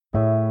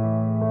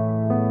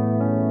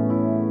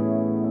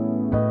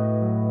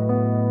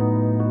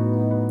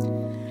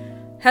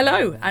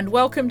Hello and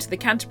welcome to the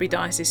Canterbury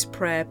Diocese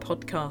Prayer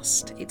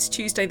Podcast. It's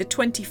Tuesday the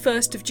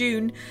 21st of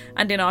June,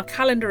 and in our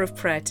calendar of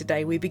prayer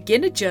today we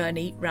begin a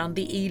journey round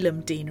the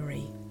Elim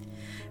Deanery,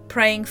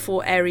 praying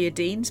for Area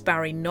Deans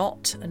Barry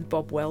Knott and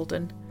Bob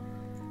Weldon,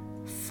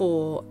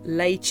 for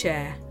Lay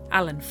Chair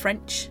Alan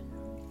French,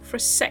 for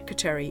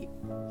Secretary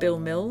Bill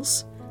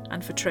Mills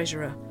and for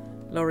Treasurer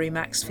Laurie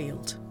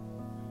Maxfield.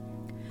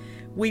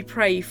 We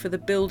pray for the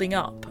building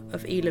up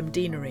of Elim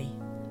Deanery.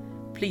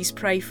 Please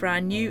pray for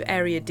our new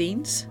area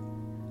deans,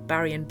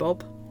 Barry and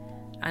Bob,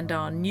 and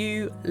our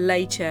new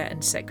lay chair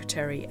and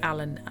secretary,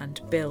 Alan and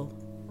Bill.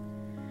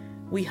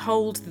 We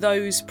hold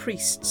those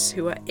priests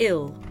who are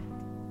ill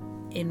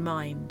in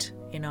mind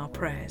in our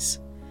prayers.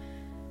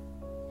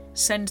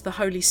 Send the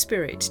Holy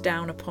Spirit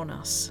down upon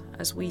us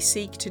as we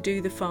seek to do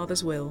the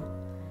Father's will,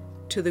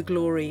 to the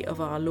glory of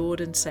our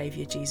Lord and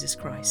Saviour Jesus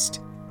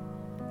Christ.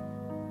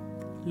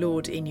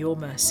 Lord, in your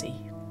mercy,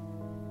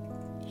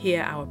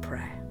 hear our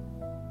prayer.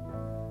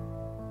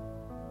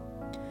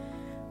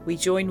 We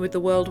join with the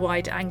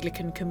Worldwide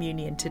Anglican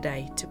Communion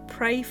today to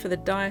pray for the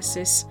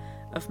Diocese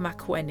of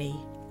Makueni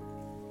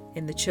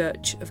in the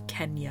Church of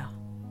Kenya.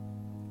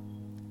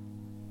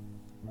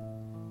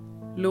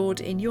 Lord,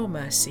 in your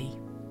mercy,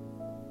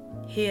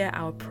 hear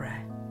our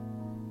prayer.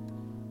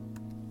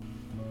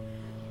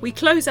 We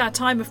close our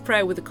time of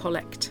prayer with a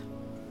collect.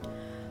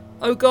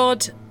 O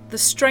God, the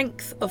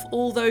strength of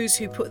all those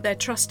who put their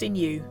trust in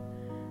you,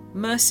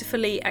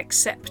 mercifully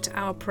accept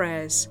our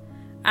prayers,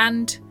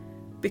 and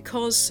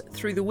because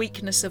through the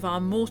weakness of our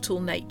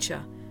mortal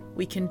nature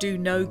we can do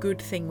no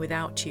good thing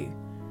without you,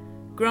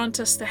 grant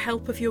us the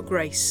help of your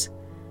grace,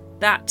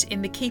 that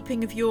in the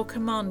keeping of your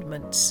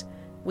commandments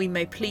we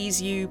may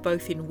please you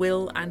both in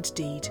will and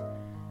deed.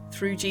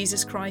 Through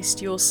Jesus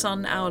Christ, your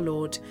Son, our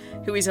Lord,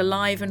 who is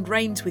alive and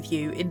reigns with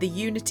you in the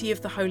unity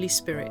of the Holy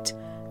Spirit,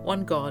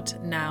 one God,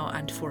 now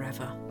and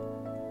forever.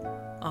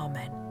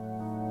 Amen.